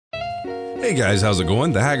Hey guys, how's it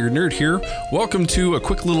going? TheHaggardNerd here. Welcome to a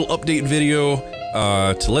quick little update video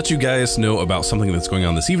to let you guys know about something that's going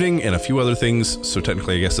on this evening and a few other things. So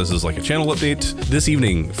technically I guess this is like a channel update. This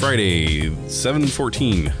evening, Friday,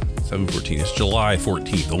 7/14, it's July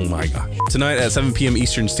 14th, oh my gosh. Tonight at 7 p.m.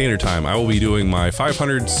 Eastern Standard Time, I will be doing my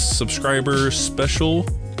 500 subscriber special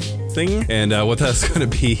thing, and what that's going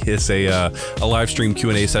to be is a live stream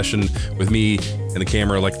Q&A session with me and the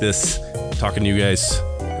camera like this, talking to you guys.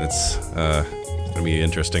 It's gonna be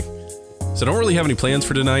interesting. So I don't really have any plans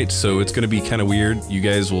for tonight, so it's gonna be kind of weird. You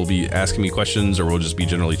guys will be asking me questions, or we'll just be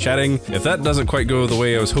generally chatting. If that doesn't quite go the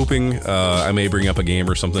way I was hoping, I may bring up a game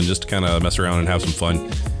or something just to kind of mess around and have some fun.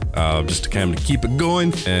 Just to kind of keep it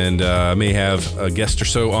going, and I may have a guest or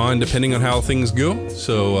so on depending on how things go.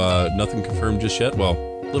 So nothing confirmed just yet. Well,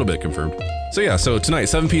 a little bit confirmed. So yeah, so tonight,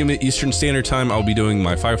 7 p.m. Eastern Standard Time, I'll be doing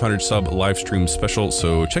my 500 sub live stream special,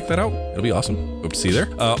 so check that out. It'll be awesome. Hope to see you there.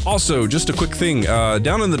 Also, just a quick thing,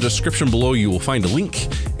 down in the description below, you will find a link,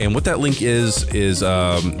 and what that link is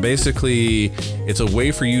basically, it's a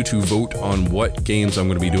way for you to vote on what games I'm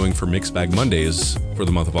going to be doing for Mixed Bag Mondays for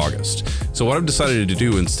the month of August. So what I've decided to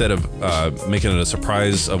do, instead of making it a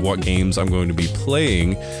surprise of what games I'm going to be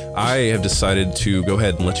playing, I have decided to go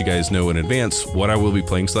ahead and let you guys know in advance what I will be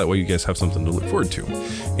playing, so that way you guys have something to look forward to.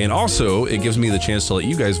 And also, it gives me the chance to let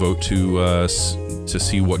you guys vote to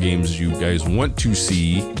see what games you guys want to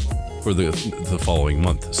see for the following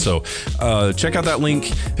month. So check out that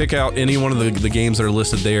link, pick out any one of the games that are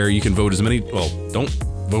listed there. You can vote as many, well, don't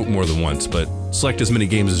vote more than once, but select as many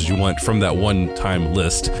games as you want from that one-time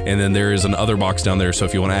list. And then there is an other box down there, so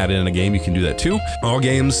if you want to add in a game, you can do that too. All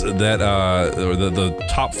games that, the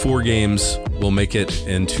top 4 games will make it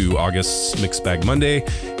into August's Mixed Bag Monday,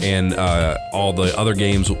 and all the other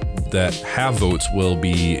games that have votes will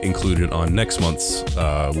be included on next month's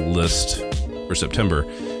list for September.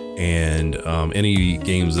 And any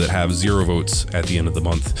games that have 0 votes at the end of the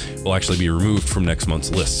month will actually be removed from next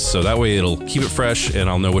month's list. So that way it'll keep it fresh, and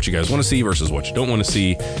I'll know what you guys want to see versus what you don't want to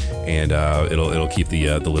see, and it'll keep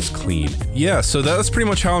the list clean. Yeah, so that's pretty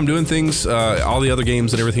much how I'm doing things. All the other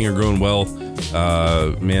games and everything are going well.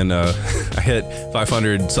 Man, I hit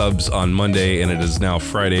 500 subs on Monday, and it is now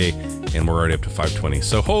Friday, and we're already up to 520.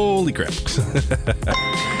 So holy crap.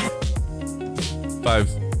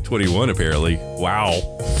 521 apparently.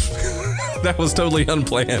 Wow. That was totally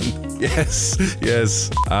unplanned. Yes, yes.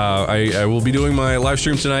 I will be doing my live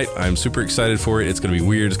stream tonight. I'm super excited for it. It's gonna be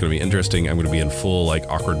weird, it's gonna be interesting. I'm gonna be in full, like,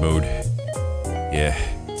 awkward mode. Yeah.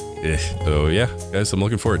 So yeah, guys, I'm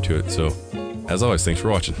looking forward to it. So, as always, thanks for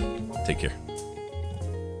watching. Take care.